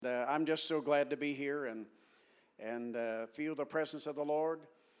I'm just so glad to be here and feel the presence of the Lord.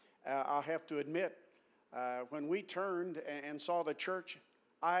 I'll have to admit, when we turned and saw the church,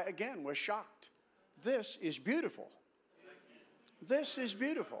 I again was shocked. This is beautiful. This is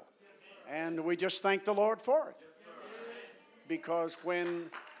beautiful. And we just thank the Lord for it. Because when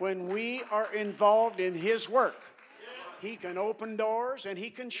we are involved in His work, He can open doors and He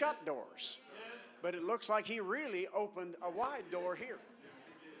can shut doors. But it looks like He really opened a wide door here.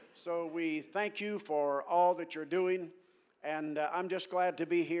 So we thank you for all that you're doing. And I'm just glad to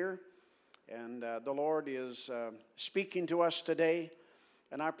be here. And the Lord is speaking to us today.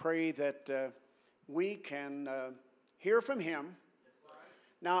 And I pray that we can hear from Him.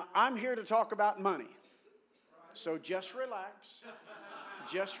 Now, I'm here to talk about money. So just relax.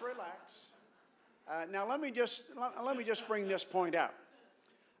 Just relax. Now, let me just bring this point out.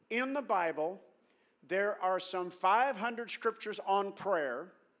 In the Bible, there are some 500 scriptures on prayer.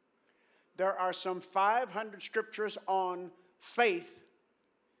 There are some 500 scriptures on faith.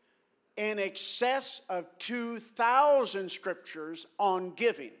 In excess of 2,000 scriptures on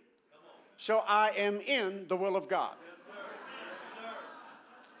giving. So I am in the will of God.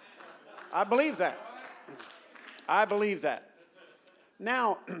 I believe that. I believe that.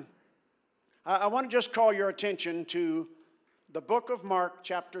 Now, I want to just call your attention to the book of Mark,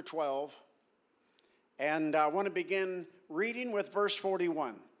 chapter 12. And I want to begin reading with verse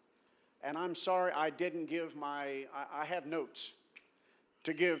 41. And I'm sorry I didn't give I have notes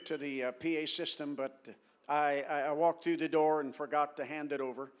to give to the PA system, but I walked through the door and forgot to hand it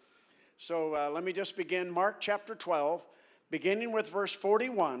over. So let me just begin Mark chapter 12, beginning with verse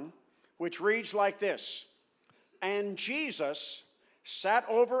 41, which reads like this. And Jesus sat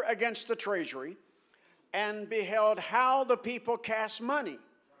over against the treasury and beheld how the people cast money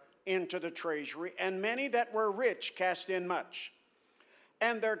into the treasury, and many that were rich cast in much.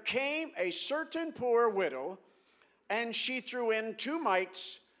 And there came a certain poor widow, and she threw in 2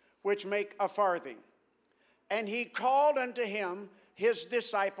 mites, which make a farthing. And he called unto him his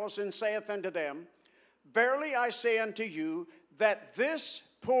disciples, and saith unto them, Verily I say unto you, that this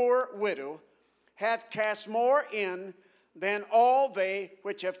poor widow hath cast more in than all they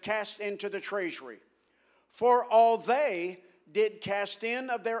which have cast into the treasury. For all they did cast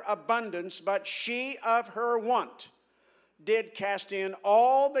in of their abundance, but she of her want did cast in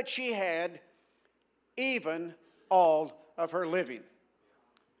all that she had, even all of her living.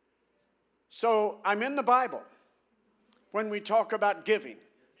 So I'm in the Bible when we talk about giving.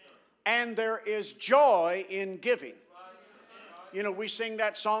 And there is joy in giving. You know, we sing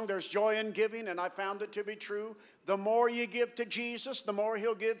that song, There's Joy in Giving, and I found it to be true. The more you give to Jesus, the more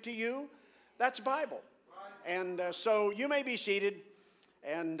He'll give to you. That's Bible. And so you may be seated.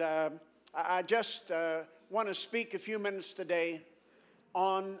 And I just want to speak a few minutes today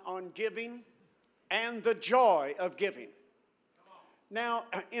on giving and the joy of giving. Now,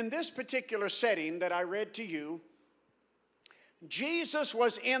 in this particular setting that I read to you, Jesus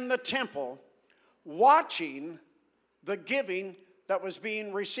was in the temple watching the giving that was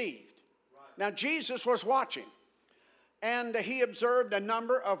being received. Now, Jesus was watching, and he observed a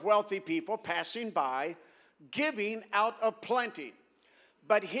number of wealthy people passing by, giving out of plenty.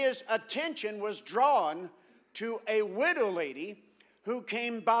 But his attention was drawn to a widow lady who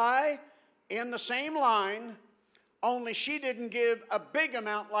came by in the same line, only she didn't give a big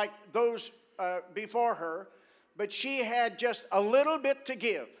amount like those before her, but she had just a little bit to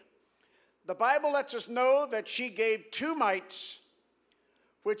give. The Bible lets us know that she gave 2 mites,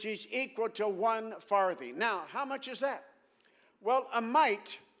 which is equal to 1 farthing. Now, how much is that? Well, a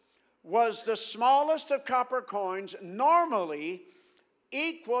mite was the smallest of copper coins, normally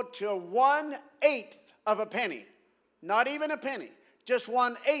equal to 1/8 of a penny. Not even a penny, just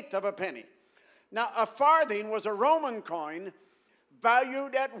 1/8 of a penny. Now, a farthing was a Roman coin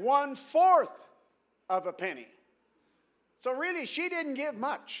valued at 1/4 of a penny. So really, she didn't give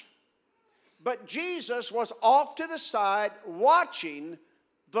much. But Jesus was off to the side watching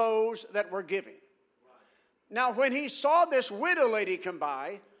those that were giving. Now, when he saw this widow lady come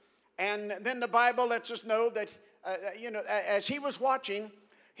by, and then the Bible lets us know that, as he was watching,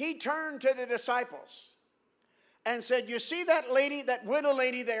 he turned to the disciples and said, you see that lady, that widow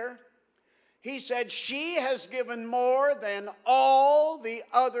lady there? He said, she has given more than all the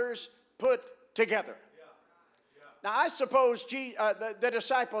others put together. Now, I suppose the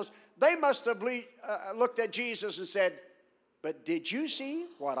disciples, they must have looked at Jesus and said, but did you see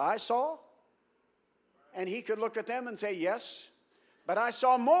what I saw? And he could look at them and say, yes, but I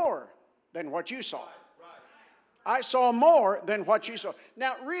saw more than what you saw. I saw more than what you saw.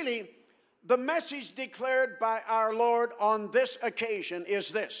 Now, really, the message declared by our Lord on this occasion is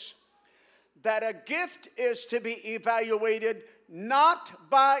this. that a gift is to be evaluated not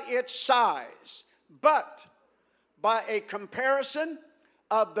by its size, but by a comparison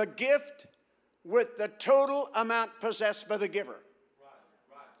of the gift with the total amount possessed by the giver.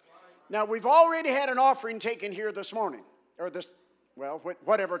 Now, we've already had an offering taken here this morning, or this, well,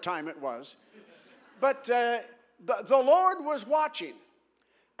 whatever time it was. But the Lord was watching,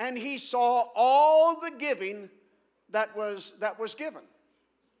 and He saw all the giving that was given.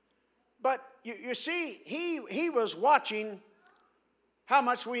 But you see, He was watching how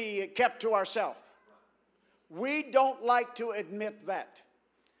much we kept to ourselves. We don't like to admit that.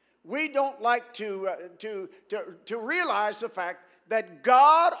 We don't like to realize the fact that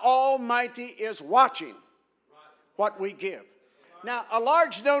God Almighty is watching what we give. Now, a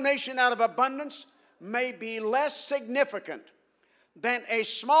large donation out of abundance may be less significant than a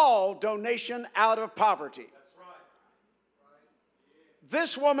small donation out of poverty.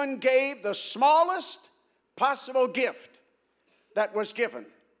 This woman gave the smallest possible gift that was given.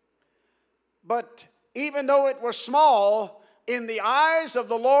 But even though it was small, in the eyes of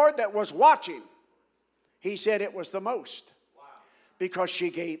the Lord that was watching, He said it was the most. Because she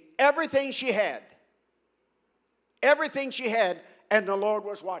gave everything she had. Everything she had, and the Lord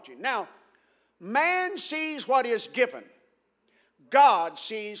was watching. Now, man sees what is given. God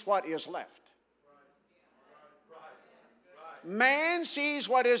sees what is left. Man sees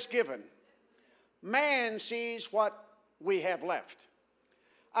what is given. Man sees what we have left.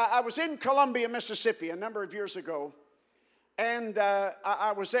 I was in Columbia, Mississippi a number of years ago, and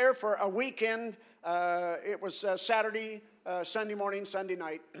I was there for a weekend. It was Saturday, Sunday morning, Sunday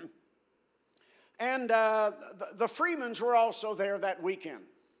night. And the Freemans were also there that weekend.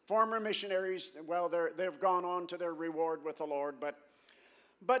 Former missionaries, well, they've gone on to their reward with the Lord,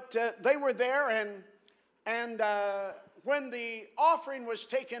 but they were there, and when the offering was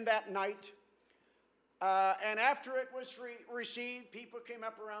taken that night, and after it was received, people came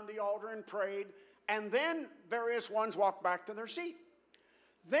up around the altar and prayed, and then various ones walked back to their seat.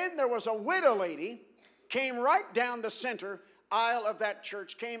 Then there was a widow lady, came right down the center aisle of that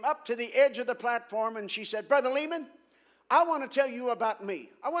church, came up to the edge of the platform, and she said, Brother Lehman, I want to tell you about me.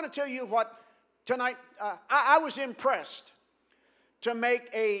 I want to tell you what tonight, I was impressed to make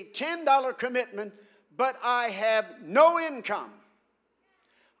a $10 commitment, but I have no income.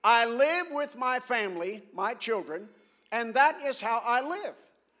 I live with my family, my children, and that is how I live.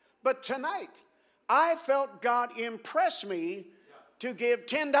 But tonight, I felt God impress me to give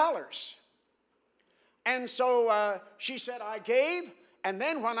 $10. And so she said, I gave, and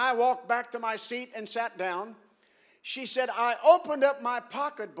then when I walked back to my seat and sat down, she said, I opened up my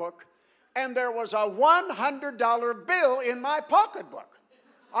pocketbook, and there was a $100 bill in my pocketbook.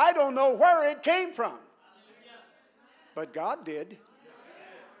 I don't know where it came from, but God did.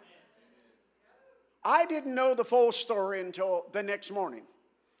 I didn't know the full story until the next morning.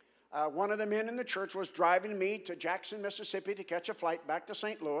 One of the men in the church was driving me to Jackson, Mississippi to catch a flight back to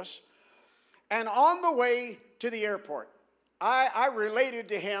St. Louis. And on the way to the airport, I related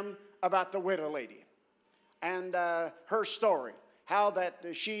to him about the widow lady and her story. How that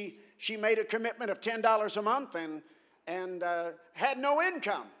she made a commitment of $10 a month and had no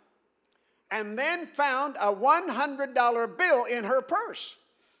income. And then found a $100 bill in her purse.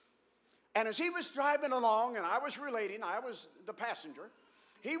 And as he was driving along, and I was relating, I was the passenger.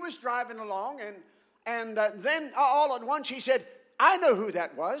 He was driving along, and then all at once he said, I know who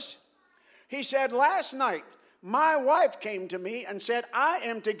that was. He said, last night, my wife came to me and said, I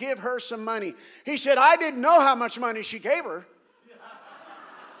am to give her some money. He said, I didn't know how much money she gave her.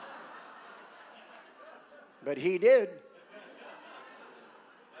 But he did. That's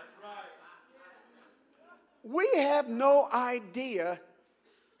right. We have no idea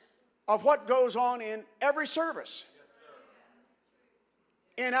of what goes on in every service. Yes,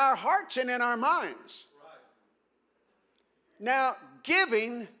 sir. In our hearts and in our minds. Right. Now,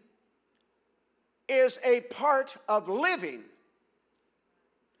 giving is a part of living.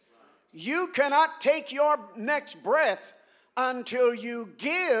 You cannot take your next breath until you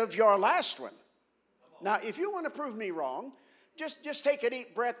give your last one. Now, if you want to prove me wrong, just take a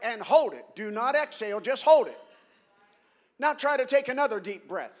deep breath and hold it. Do not exhale, just hold it. Now try to take another deep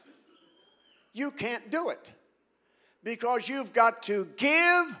breath. You can't do it because you've got to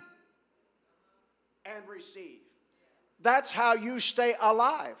give and receive. That's how you stay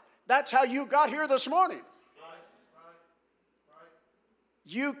alive. That's how you got here this morning.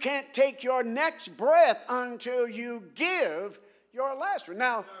 You can't take your next breath until you give your last one.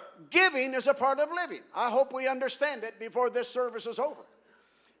 Now, giving is a part of living. I hope we understand it before this service is over,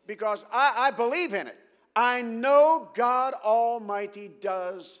 because I believe in it. I know God Almighty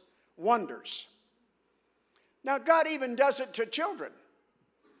does wonders. Now, God even does it to children.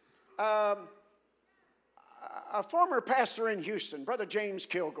 A former pastor in Houston, Brother James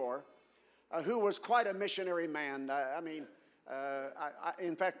Kilgore, who was quite a missionary man.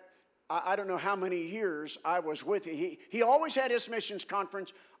 In fact, I don't know how many years I was with him. He always had his missions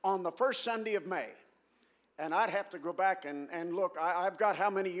conference on the first Sunday of May. And I'd have to go back and look. I've got how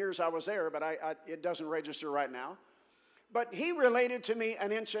many years I was there, but it doesn't register right now. But he related to me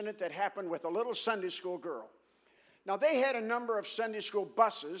an incident that happened with a little Sunday school girl. Now, they had a number of Sunday school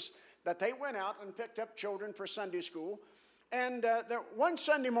buses that they went out and picked up children for Sunday school. And one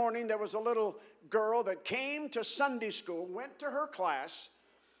Sunday morning, there was a little girl that came to Sunday school, went to her class,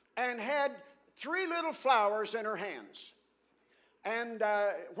 and had 3 little flowers in her hands. And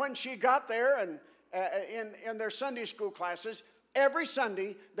when she got there and in their Sunday school classes, every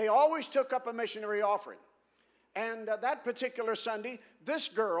Sunday, they always took up a missionary offering. And that particular Sunday, this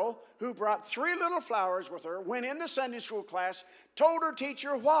girl who brought 3 little flowers with her went into Sunday school class, told her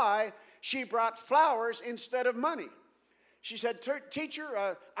teacher why she brought flowers instead of money. She said,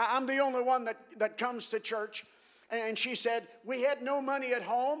 teacher, I'm the only one that comes to church. And she said, we had no money at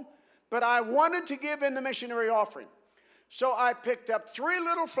home, but I wanted to give in the missionary offering. So I picked up 3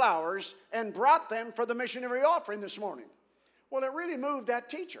 little flowers and brought them for the missionary offering this morning. Well, it really moved that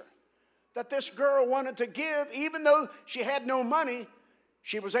teacher, that this girl wanted to give, even though she had no money,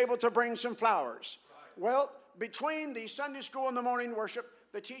 she was able to bring some flowers. Well, between the Sunday school and the morning worship,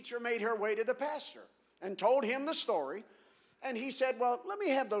 the teacher made her way to the pastor and told him the story. And he said, well, let me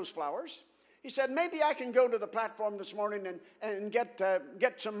have those flowers. He said, maybe I can go to the platform this morning and get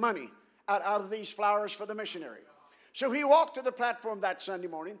some money out of these flowers for the missionary. So he walked to the platform that Sunday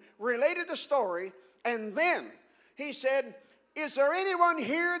morning, related the story, and then he said, is there anyone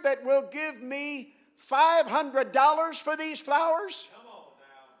here that will give me $500 for these flowers? Come on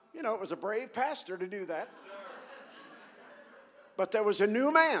now. You know, it was a brave pastor to do that. But there was a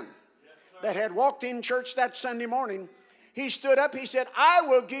new man that had walked in church that Sunday morning. He stood up, he said, I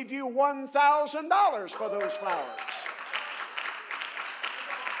will give you $1,000 for those flowers.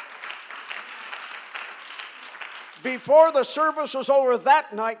 Before the service was over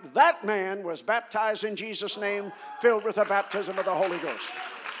that night, that man was baptized in Jesus' name, filled with the baptism of the Holy Ghost.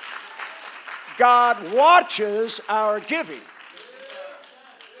 God watches our giving.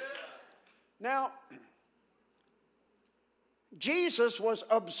 Now, Jesus was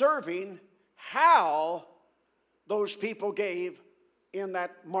observing how those people gave in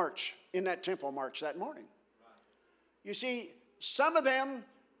that march, in that temple march that morning. You see, some of them,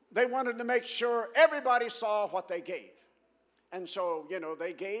 they wanted to make sure everybody saw what they gave. And so, you know,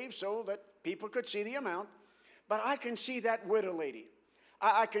 they gave so that people could see the amount. But I can see that widow lady.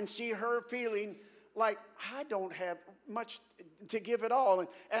 I can see her feeling like, I don't have much to give at all.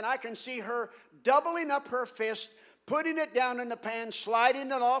 And I can see her doubling up her fist, putting it down in the pan, sliding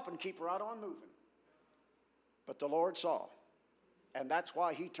it off, and keep right on moving. But the Lord saw. And that's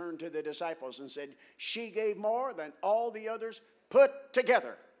why he turned to the disciples and said, she gave more than all the others put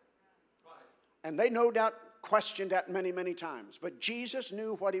together. And they no doubt questioned that many, many times. But Jesus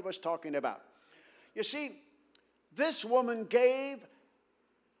knew what he was talking about. You see, this woman gave,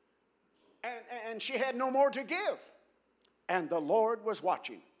 and she had no more to give. And the Lord was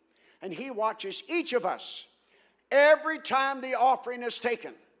watching. And he watches each of us every time the offering is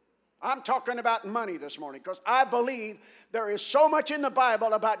taken. I'm talking about money this morning because I believe there is so much in the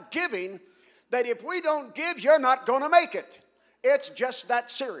Bible about giving that if we don't give, you're not going to make it. It's just that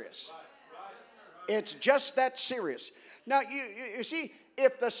serious. It's just that serious. Now, you see,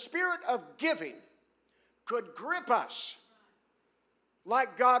 if the spirit of giving could grip us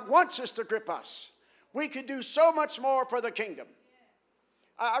like God wants us to grip us, we could do so much more for the kingdom.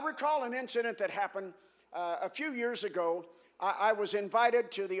 I recall an incident that happened a few years ago. I was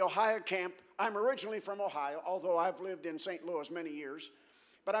invited to the Ohio camp. I'm originally from Ohio, although I've lived in St. Louis many years.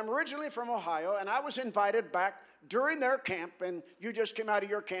 But I'm originally from Ohio, and I was invited back during their camp, and you just came out of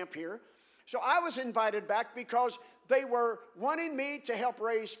your camp here. So I was invited back because they were wanting me to help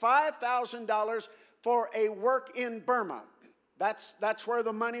raise $5,000 for a work in Burma. That's where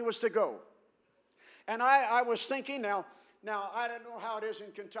the money was to go. And I was thinking, now I don't know how it is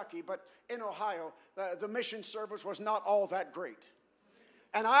in Kentucky, but in Ohio, the mission service was not all that great.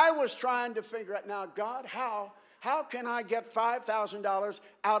 And I was trying to figure out, now, God, how can I get $5,000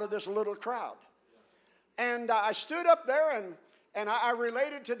 out of this little crowd? And I stood up there and I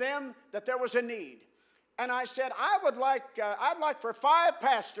related to them that there was a need. And I said, I'd like for 5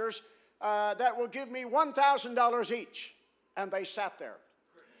 pastors that will give me $1,000 each. And they sat there.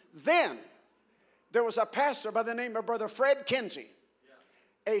 Then there was a pastor by the name of Brother Fred Kinsey.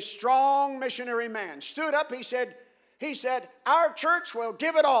 a strong missionary man, stood up. He said, our church will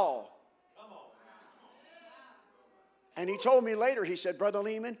give it all. And he told me later, he said, Brother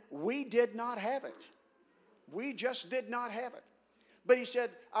Lehman, we did not have it. We just did not have it. But he said,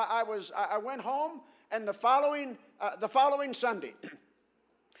 I went home, and the following Sunday,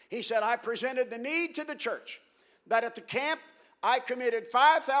 he said, I presented the need to the church that at the camp, I committed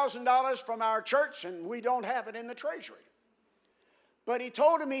 $5,000 from our church, and we don't have it in the treasury. But he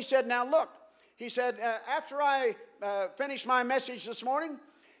told him, he said, now look, he said, after I finished my message this morning,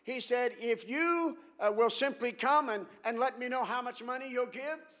 he said, if you will simply come and let me know how much money you'll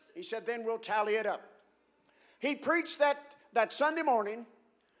give, he said, then we'll tally it up. He preached that Sunday morning,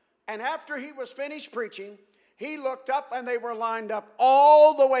 and after he was finished preaching, he looked up and they were lined up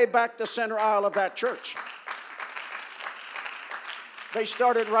all the way back the center aisle of that church. They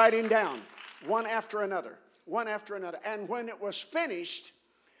started writing down one after another. And when it was finished,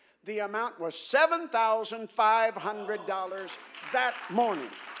 the amount was $7,500 that morning.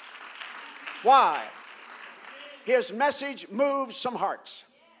 Why? His message moved some hearts.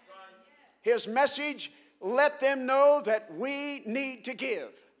 His message let them know that we need to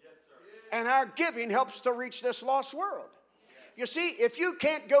give. And our giving helps to reach this lost world. You see, if you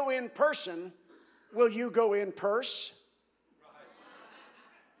can't go in person, will you go in purse?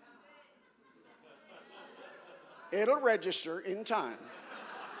 It'll register in time.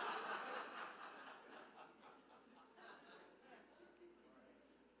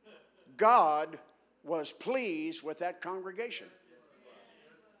 God was pleased with that congregation.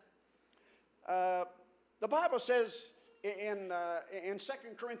 The Bible says in 2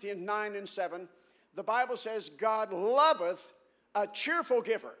 Corinthians 9 and 7, the Bible says, God loveth a cheerful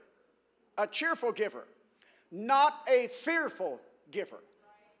giver, not a fearful giver.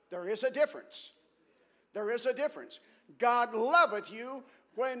 There is a difference. There is a difference. God loveth you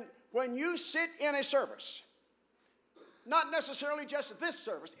when you sit in a service. Not necessarily just this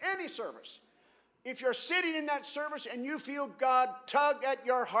service, any service. If you're sitting in that service and you feel God tug at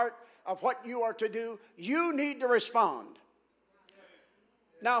your heart of what you are to do, you need to respond.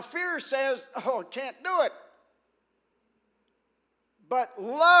 Now, fear says, oh, I can't do it. But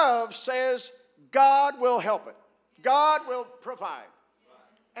love says, God will help it. God will provide.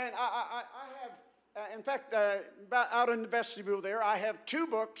 And I have, in fact, about out in the vestibule there, I have 2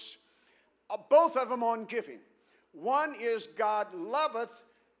 books, both of them on giving. One is God loveth,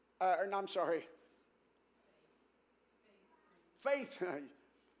 Faith.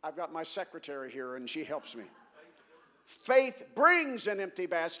 I've got my secretary here and she helps me. Faith brings an empty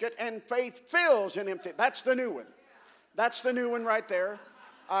basket and faith fills an empty. That's the new one. That's the new one right there.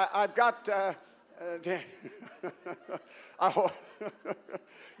 I've got.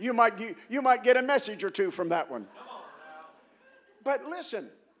 You might get a message or 2 from that one. But listen.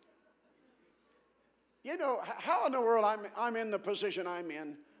 You know, how in the world I'm in the position I'm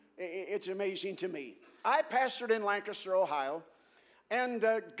in, it's amazing to me. I pastored in Lancaster, Ohio, and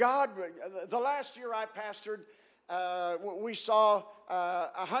the last year I pastored, we saw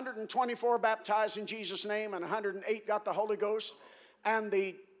 124 baptized in Jesus' name, and 108 got the Holy Ghost, and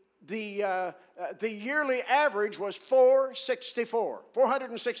the yearly average was 464.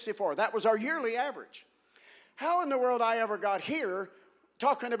 That was our yearly average. How in the world I ever got here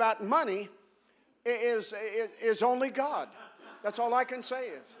talking about money is only God. That's all I can say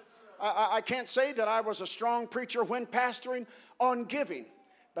is. I can't say that I was a strong preacher when pastoring on giving.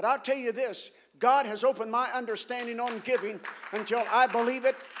 But I'll tell you this, God has opened my understanding on giving until I believe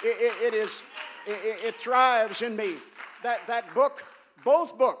it thrives in me. That book,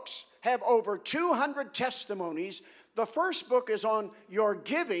 both books have over 200 testimonies. The first book is on your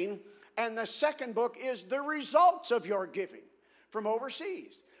giving, and the second book is the results of your giving from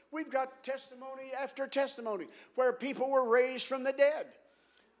overseas. We've got testimony after testimony where people were raised from the dead.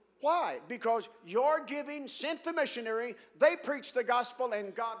 Why? Because your giving sent the missionary, they preached the gospel,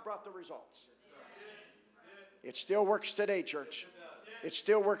 and God brought the results. It still works today, church. It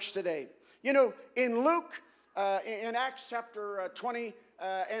still works today. You know, in Luke, in Acts chapter 20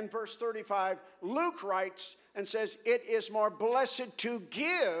 and verse 35, Luke writes and says, it is more blessed to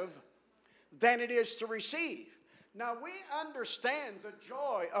give than it is to receive. Now, we understand the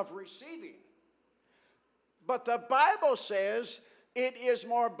joy of receiving, but the Bible says it is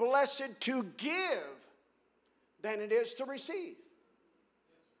more blessed to give than it is to receive.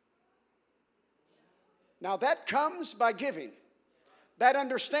 Now, that comes by giving. That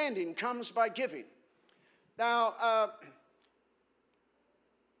understanding comes by giving. Now,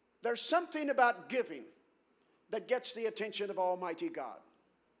 there's something about giving that gets the attention of Almighty God.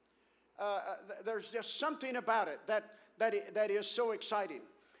 There's just something about it that is so exciting.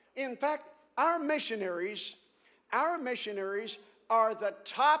 In fact, our missionaries are the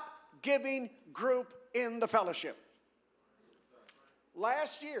top giving group in the fellowship.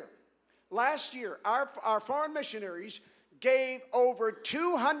 Last year, our foreign missionaries gave over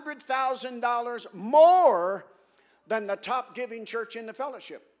 $200,000 more than the top giving church in the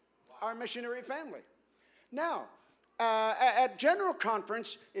fellowship, our missionary family. Now, at General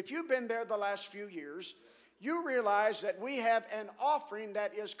Conference, if you've been there the last few years, you realize that we have an offering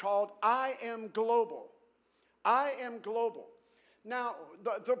that is called I Am Global. I Am Global. Now,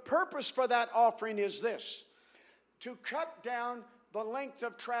 the purpose for that offering is this: to cut down the length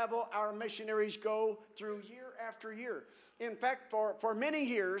of travel our missionaries go through year after year. In fact, for many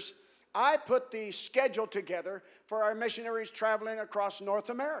years, I put the schedule together for our missionaries traveling across North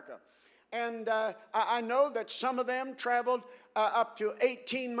America. And I know that some of them traveled up to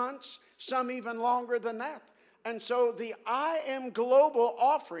 18 months, some even longer than that. And so the I Am Global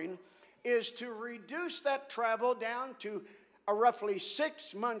offering is to reduce that travel down to a roughly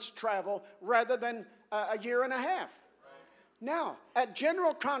 6 months travel rather than a year and a half. Now, at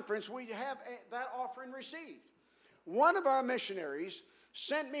General Conference, we have that offering received. One of our missionaries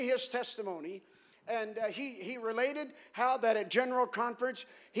sent me his testimony, and he related how that at General Conference,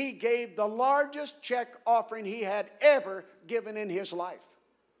 he gave the largest check offering he had ever given in his life.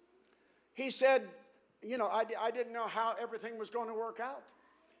 He said, you know, I didn't know how everything was going to work out,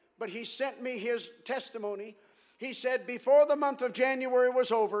 but he sent me his testimony. He said, before the month of January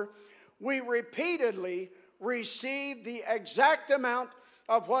was over, we repeatedly received the exact amount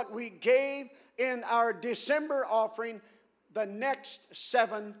of what we gave in our December offering the next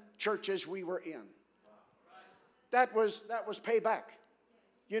 7 churches we were in. That was payback.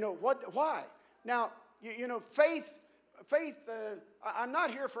 You know what? Why? Now, you know, faith. I'm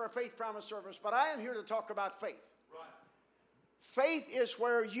not here for a faith promise service, but I am here to talk about faith. Faith is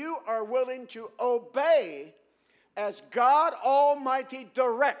where you are willing to obey as God Almighty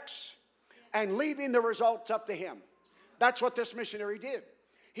directs, and leaving the results up to Him. That's what this missionary did.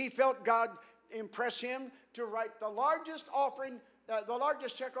 He felt God impress him to write the largest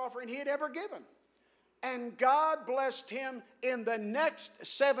check offering he had ever given. And God blessed him in the next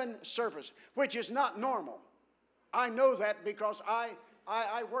 7 services, which is not normal. I know that because I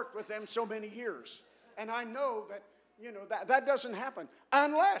worked with them so many years. And I know that, you know, that doesn't happen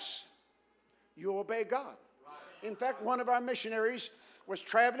unless you obey God. In fact, one of our missionaries was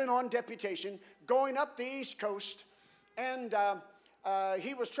traveling on deputation, going up the East Coast, and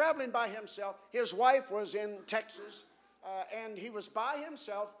he was traveling by himself. His wife was in Texas, and he was by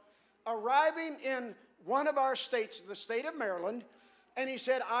himself, arriving in one of our states, the state of Maryland, and he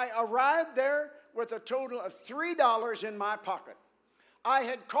said, I arrived there with a total of $3 in my pocket. I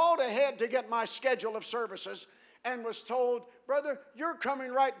had called ahead to get my schedule of services and was told, brother, you're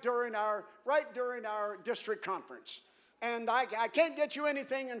coming right during our district conference. And I can't get you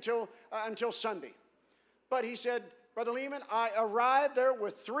anything until Sunday. But he said, Brother Lehman, I arrived there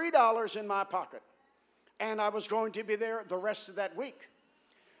with $3 in my pocket. And I was going to be there the rest of that week.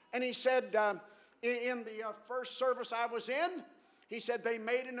 And he said, in the first service I was in, he said they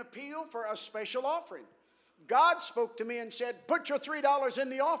made an appeal for a special offering. God spoke to me and said, put your $3 in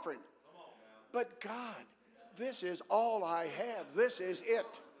the offering. But God, this is all I have. This is it.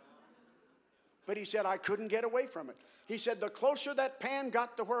 But he said, I couldn't get away from it. He said, the closer that pan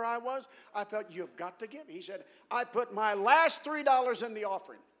got to where I was, I felt, you've got to give. He said, I put my last $3 in the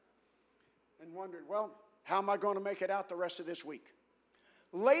offering and wondered, well, how am I going to make it out the rest of this week?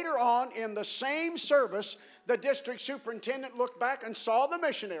 Later on in the same service, the district superintendent looked back and saw the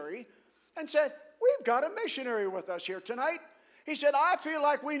missionary and said, we've got a missionary with us here tonight. He said, I feel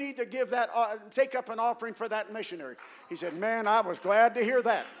like we need to take up an offering for that missionary. He said, man, I was glad to hear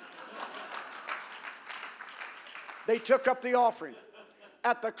that. They took up the offering.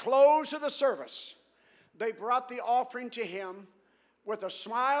 At the close of the service, they brought the offering to him with a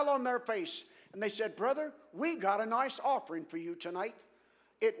smile on their face. And they said, brother, we got a nice offering for you tonight.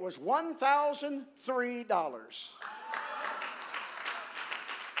 It was $1,003.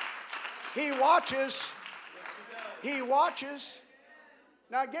 He watches.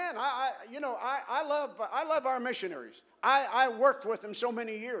 Now again, I love our missionaries. I worked with them so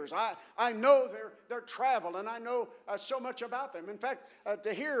many years. I know their travel, and I know so much about them. In fact,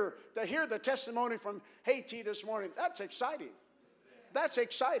 to hear the testimony from Haiti this morning, that's exciting. That's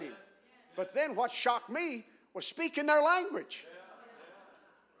exciting. But then what shocked me was speaking their language.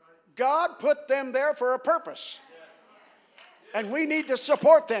 God put them there for a purpose, and we need to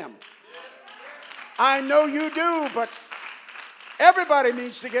support them. I know you do, but everybody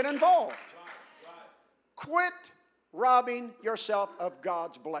needs to get involved. Quit robbing yourself of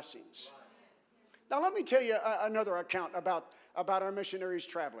God's blessings. Now let me tell you another account about our missionaries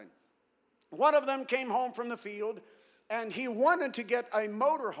traveling. One of them came home from the field, and he wanted to get a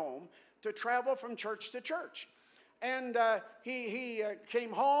motor home to travel from church to church. And he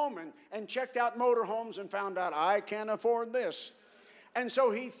came home and checked out motorhomes and found out, I can't afford this. And so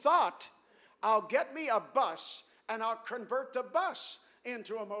he thought, I'll get me a bus and I'll convert the bus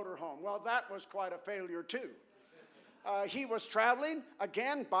into a motorhome. Well, that was quite a failure too. He was traveling,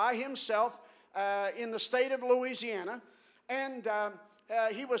 again, by himself in the state of Louisiana. And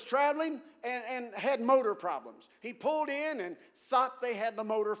he was traveling and had motor problems. He pulled in and thought they had the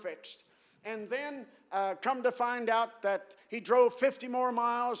motor fixed. And then come to find out that he drove 50 more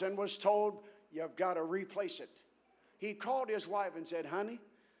miles and was told, you've got to replace it. He called his wife and said, honey,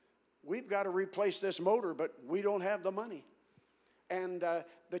 we've got to replace this motor, but we don't have the money. And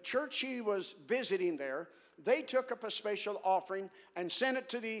the church he was visiting there, they took up a special offering and sent it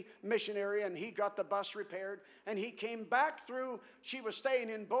to the missionary, and he got the bus repaired. And he came back through, she was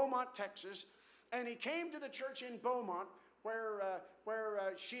staying in Beaumont, Texas, and he came to the church in Beaumont where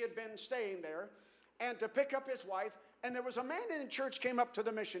she had been staying there, and to pick up his wife. And there was a man in the church came up to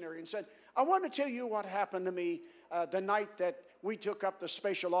the missionary and said, I want to tell you what happened to me the night that we took up the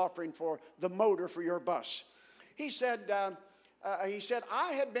special offering for the motor for your bus. He said,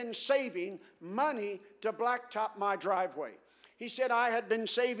 I had been saving money to blacktop my driveway. He said, I had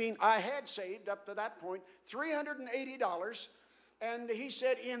saved up to that point $380. And he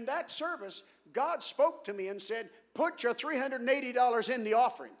said, in that service, God spoke to me and said, put your $380 in the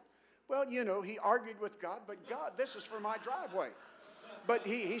offering. Well, you know, he argued with God, but God, this is for my driveway. But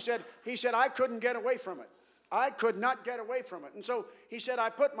he said, I couldn't get away from it. I could not get away from it. And so he said, I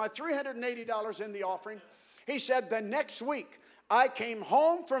put my $380 in the offering. He said, the next week, I came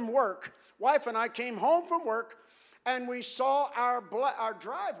home from work, wife and I came home from work, and we saw our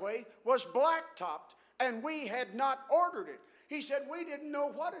driveway was blacktopped, and we had not ordered it. He said, we didn't know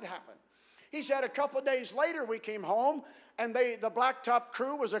what had happened. He said, a couple of days later, we came home, and the blacktop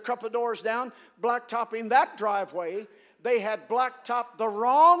crew was a couple of doors down, blacktopping that driveway. They had blacktopped the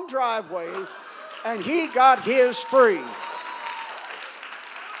wrong driveway, and he got his free.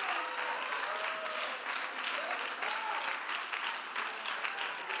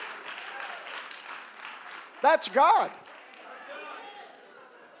 That's God.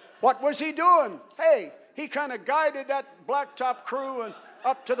 What was he doing? Hey, he kind of guided that blacktop crew and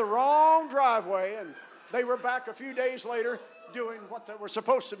up to the wrong driveway, and they were back a few days later doing what they were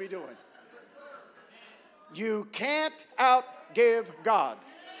supposed to be doing. You can't outgive God.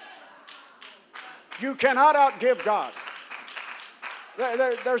 You cannot outgive God.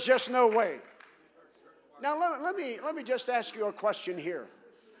 There's just no way. Now let me just ask you a question here.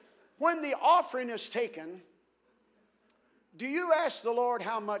 When the offering is taken, do you ask the Lord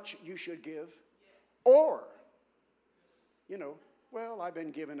how much you should give? Or, well, I've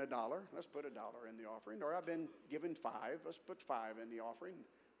been given $1. Let's put $1 in the offering. Or I've been given $5. Let's put $5 in the offering.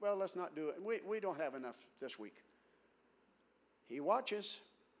 Well, let's not do it. We don't have enough this week. He watches.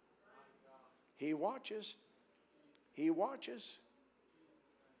 He watches. He watches.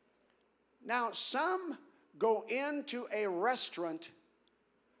 Now, some go into a restaurant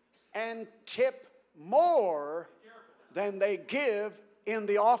and tip more than they give in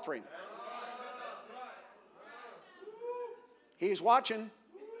the offering. He's watching.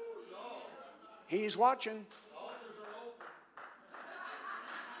 He's watching.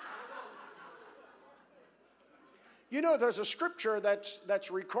 You know, there's a scripture that's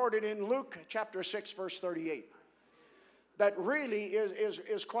recorded in Luke chapter 6, verse 38, that really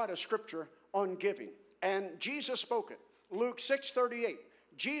is quite a scripture on giving. And Jesus spoke it. Luke 6:38.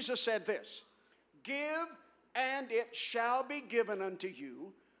 Jesus said this, give and it shall be given unto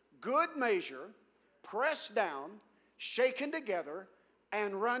you, good measure, pressed down, shaken together,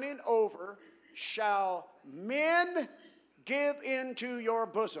 and running over, shall men give into your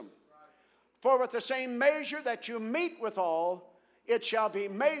bosom. For with the same measure that you meet withal, it shall be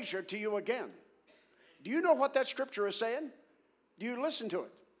measured to you again. Do you know what that scripture is saying? Do you listen to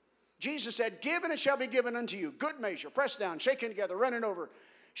it? Jesus said, give and it shall be given unto you. Good measure, pressed down, shaken together, running over,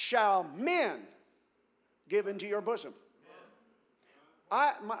 shall men give into your bosom.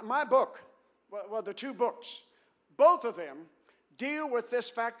 My book, well, the two books, both of them deal with this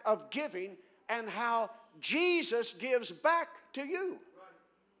fact of giving and how Jesus gives back to you.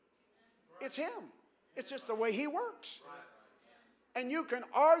 It's him. It's just the way he works. And you can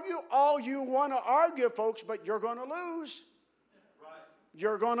argue all you want to argue, folks, but you're going to lose.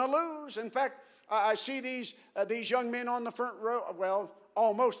 You're going to lose. In fact, I see these young men on the front row. Well,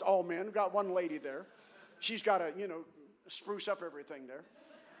 almost all men. We've got one lady there. She's got to, spruce up everything there.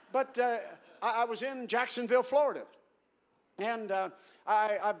 But I was in Jacksonville, Florida. And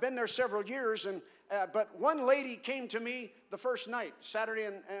I've been there several years. But one lady came to me the first night, Saturday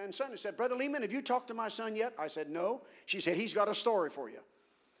and Sunday, said, Brother Lehman, have you talked to my son yet? I said, no. She said, he's got a story for you.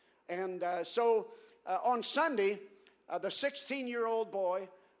 And so on Sunday, the 16-year-old boy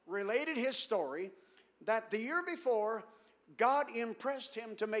related his story that the year before, God impressed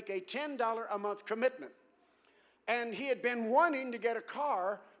him to make a $10 a month commitment. And he had been wanting to get a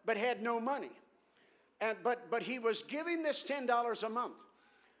car, but had no money. But he was giving this $10 a month.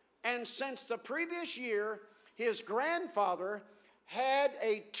 And since the previous year, his grandfather had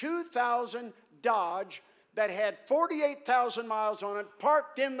a 2000 Dodge that had 48,000 miles on it,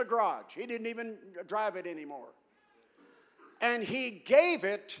 parked in the garage. He didn't even drive it anymore. And he gave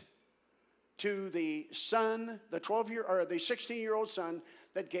it to the son, the 16-year-old son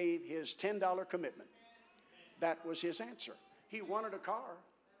that gave his $10 commitment. That was his answer. He wanted a car.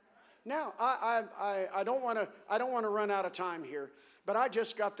 Now, I don't want to run out of time here, but I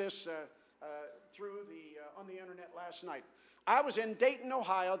just got this on the internet last night. I was in Dayton,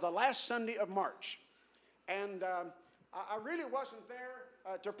 Ohio, the last Sunday of March, and I really wasn't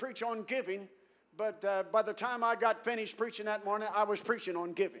there to preach on giving, but by the time I got finished preaching that morning, I was preaching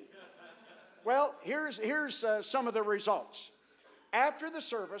on giving. Well, here's some of the results. After the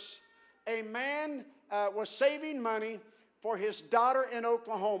service, a man was saving money for his daughter in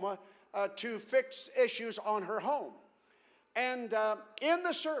Oklahoma to fix issues on her home. And in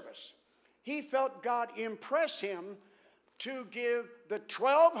the service, he felt God impress him to give the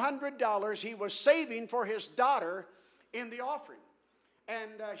 $1,200 he was saving for his daughter in the offering.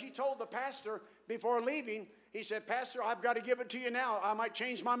 And he told the pastor before leaving, he said, Pastor, I've got to give it to you now. I might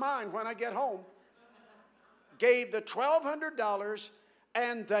change my mind when I get home. Gave the $1,200,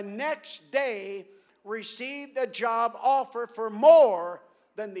 and the next day received a job offer for more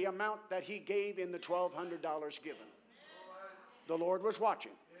than the amount that he gave in the $1,200 given. The Lord was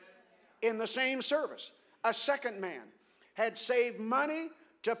watching. In the same service, a second man had saved money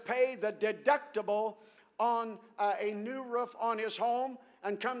to pay the deductible on a new roof on his home,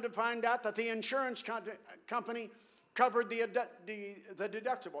 and come to find out that the insurance company covered the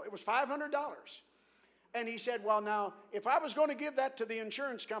deductible. It was $500. And he said, well, now, if I was going to give that to the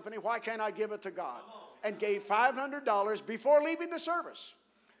insurance company, why can't I give it to God? And gave $500 before leaving the service.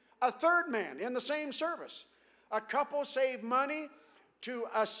 A third man in the same service, a couple saved money to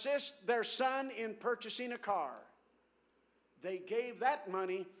assist their son in purchasing a car. They gave that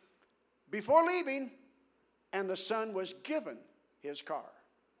money before leaving, and the son was given his car.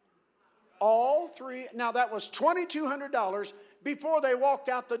 All three, now that was $2,200 before they walked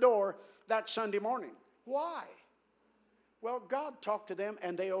out the door that Sunday morning. Why? Well, God talked to them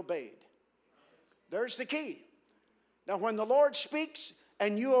and they obeyed. There's the key. Now, when the Lord speaks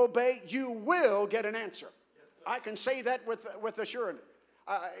and you obey, you will get an answer. I can say that with assurance.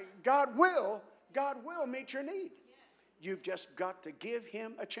 God will meet your need. You've just got to give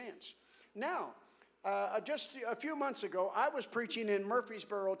him a chance. Now, just a few months ago, I was preaching in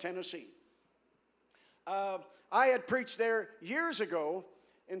Murfreesboro, Tennessee. I had preached there years ago.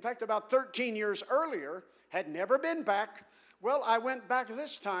 In fact, about 13 years earlier, had never been back. Well, I went back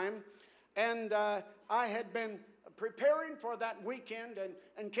this time, and I had been preparing for that weekend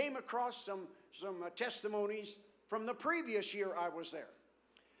and came across some testimonies from the previous year I was there.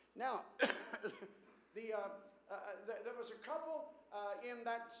 Now, there was a couple in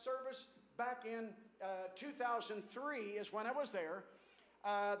that service back in 2003 is when I was there.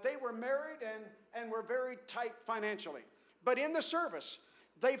 They were married and were very tight financially. But in the service,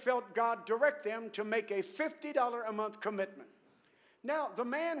 they felt God direct them to make a $50 a month commitment. Now, the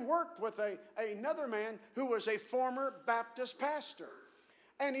man worked with another man who was a former Baptist pastor.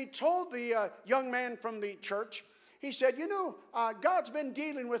 And he told the young man from the church, he said, God's been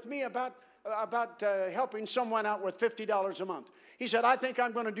dealing with me about helping someone out with $50 a month. He said, I think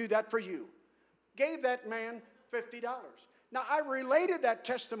I'm going to do that for you. Gave that man $50. Now, I related that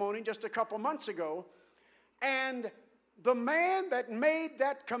testimony just a couple months ago, and the man that made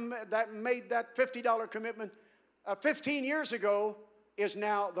that $50 commitment 15 years ago is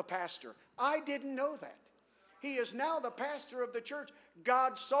now the pastor. I didn't know that. He is now the pastor of the church.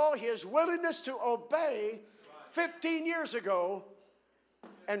 God saw his willingness to obey 15 years ago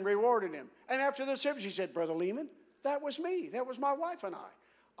and rewarded him. And after the service, he said, Brother Lehman, that was me. That was my wife and I.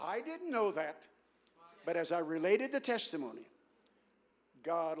 I didn't know that. But as I related the testimony,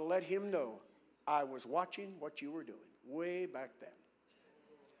 God let him know I was watching what you were doing way back then.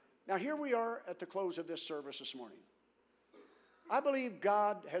 Now, here we are at the close of this service this morning. I believe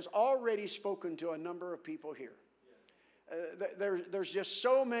God has already spoken to a number of people here. There's just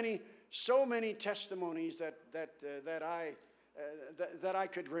so many testimonies that I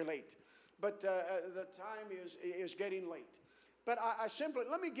could relate. But the time is getting late. But I simply,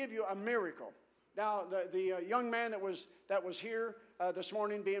 let me give you a miracle. Now, the young man that was here this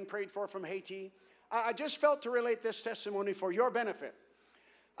morning being prayed for from Haiti, I just felt to relate this testimony for your benefit.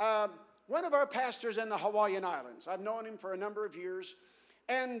 One of our pastors in the Hawaiian Islands, I've known him for a number of years,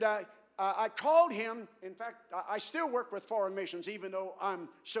 and I called him. In fact, I still work with foreign missions, even though I'm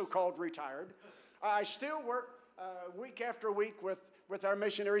so-called retired. I still work week after week with our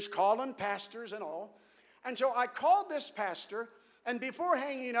missionaries, calling pastors and all. And so I called this pastor, and before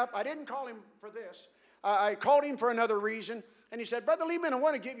hanging up, I didn't call him for this. I called him for another reason, and he said, Brother Lehman, I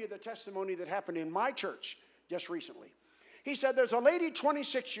want to give you the testimony that happened in my church just recently. He said, there's a lady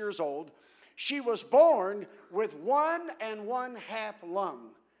 26 years old. She was born with 1 1/2 lung.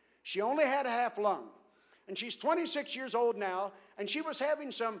 She only had a half lung. And she's 26 years old now, and she was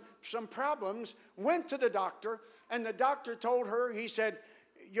having some problems, went to the doctor, and the doctor told her, he said,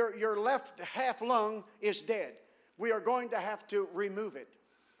 your left half lung is dead. We are going to have to remove it.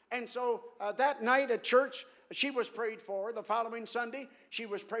 And so that night at church, she was prayed for. The following Sunday, she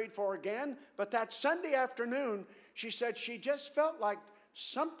was prayed for again. But that Sunday afternoon, she said she just felt like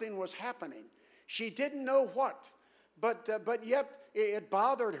something was happening. She didn't know what, but yet it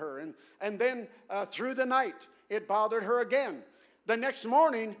bothered her. And then through the night, it bothered her again. The next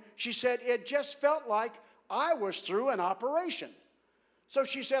morning, she said, it just felt like I was through an operation. So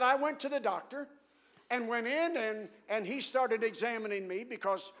she said, I went to the doctor and went in, and he started examining me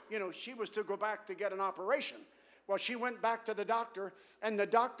because, she was to go back to get an operation. Well, she went back to the doctor, and the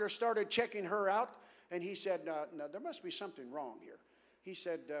doctor started checking her out, and he said, no, there must be something wrong here. He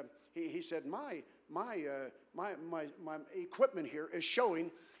said, my equipment here is showing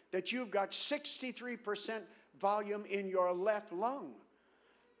that you've got 63% volume in your left lung.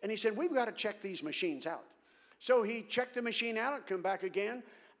 And he said, we've got to check these machines out. So he checked the machine out and come back again,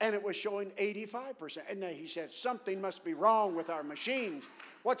 and it was showing 85%. And he said, something must be wrong with our machines.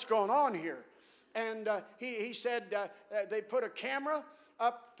 What's going on here? And he said they put a camera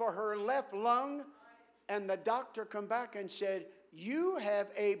up for her left lung, and the doctor come back and said, you have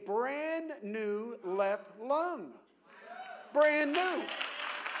a brand new left lung. Brand new.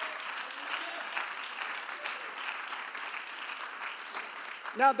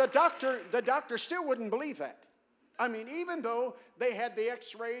 Now, the doctor still wouldn't believe that. I mean, even though they had the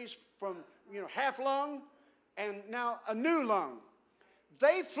x-rays from, half lung and now a new lung.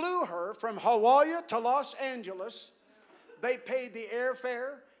 They flew her from Hawaii to Los Angeles. They paid the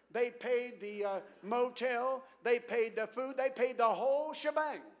airfare. They paid the motel. They paid the food. They paid the whole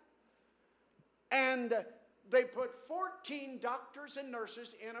shebang. And they put 14 doctors and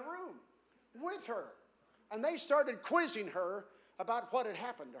nurses in a room with her. And they started quizzing her about what had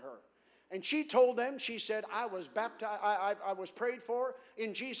happened to her. And she told them, she said, I was baptized, I was prayed for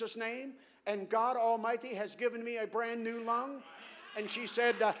in Jesus' name, and God Almighty has given me a brand new lung. And she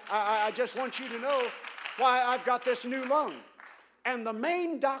said, I just want you to know why I've got this new lung. And the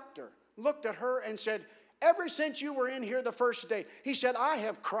main doctor looked at her and said, ever since you were in here the first day, he said, I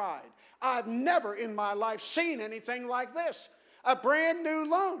have cried. I've never in my life seen anything like this. A brand new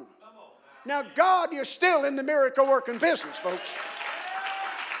lung. Now, God is still in the miracle working business, folks.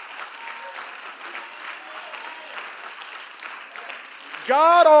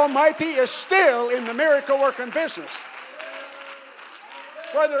 God Almighty is still in the miracle working business.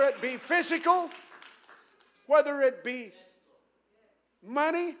 Whether it be physical, whether it be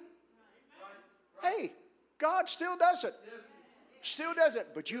money, hey, God still does it. Still does it.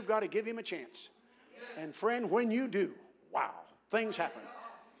 But you've got to give him a chance. And friend, when you do, wow, things happen.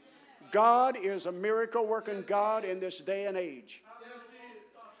 God is a miracle working God in this day and age.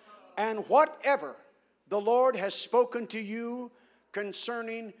 And whatever the Lord has spoken to you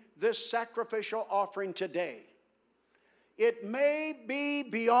concerning this sacrificial offering today, it may be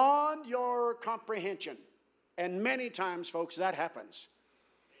beyond your comprehension. And many times, folks, that happens.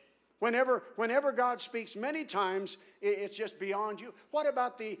 Whenever God speaks, many times it's just beyond you. What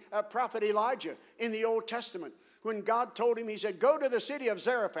about the prophet Elijah in the Old Testament? When God told him, he said, go to the city of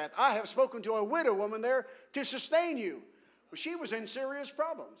Zarephath. I have spoken to a widow woman there to sustain you. Well, she was in serious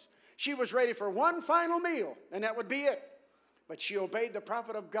problems. She was ready for one final meal, and that would be it. But she obeyed the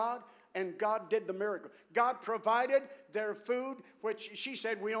prophet of God, and God did the miracle. God provided their food, which she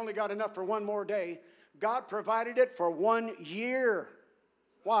said we only got enough for one more day. God provided it for 1 year.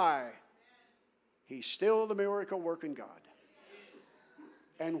 Why? He's still the miracle working God.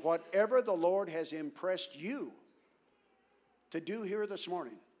 And whatever the Lord has impressed you to do here this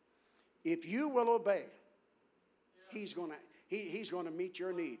morning, if you will obey, He's going to meet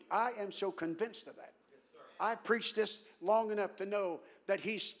your need. I am so convinced of that. I've preached this long enough to know that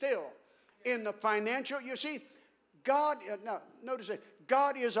He's still in the financial. You see, God, now notice it,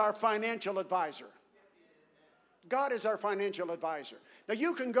 God is our financial advisor. God is our financial advisor. Now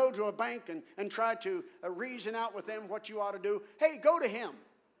you can go to a bank and try to reason out with them what you ought to do. Hey, go to Him.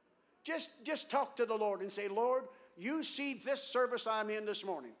 Just talk to the Lord and say, Lord, you see this service I'm in this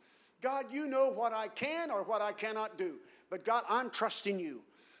morning. God, you know what I can or what I cannot do. But God, I'm trusting you.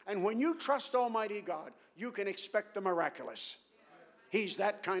 And when you trust Almighty God, you can expect the miraculous. He's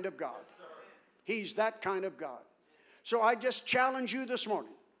that kind of God. He's that kind of God. So I just challenge you this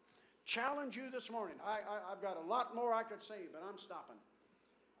morning. Challenge you this morning. I've got a lot more I could say, but I'm stopping.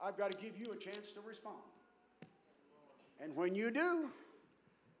 I've got to give you a chance to respond. And when you do,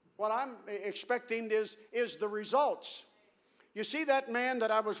 what I'm expecting is the results. You see that man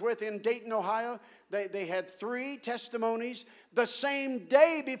that I was with in Dayton, Ohio? They had 3 testimonies the same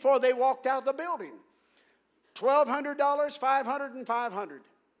day before they walked out of the building. $1,200, $500, and $500.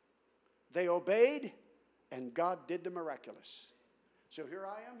 They obeyed, and God did the miraculous. So here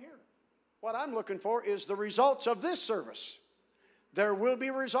I am here. What I'm looking for is the results of this service. There will be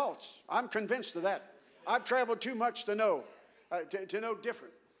results. I'm convinced of that. I've traveled too much to know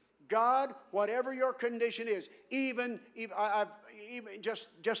different. God, whatever your condition is, even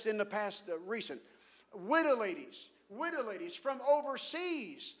just in the past recent, widow ladies from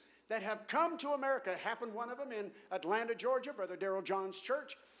overseas that have come to America. Happened one of them in Atlanta, Georgia, Brother Darrell John's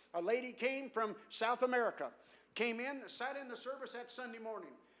church. A lady came from South America, came in, sat in the service that Sunday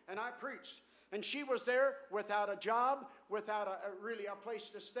morning, and I preached. And she was there without a job, without really a place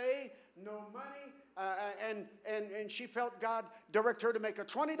to stay, no money, and she felt God direct her to make a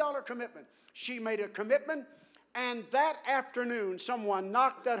 $20 commitment. She made a commitment, and that afternoon someone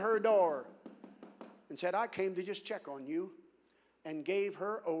knocked at her door and said, I came to just check on you, and gave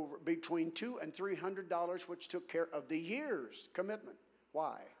her over between $200 and $300, which took care of the year's commitment.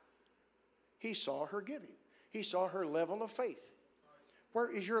 Why? He saw her giving. He saw her level of faith.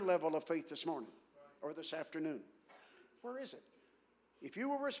 Where is your level of faith this morning or this afternoon? Where is it? If you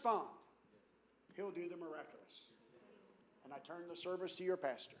will respond, He'll do the miraculous. And I turn the service to your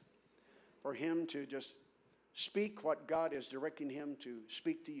pastor for him to just speak what God is directing him to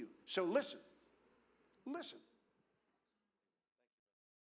speak to you. So listen. Listen.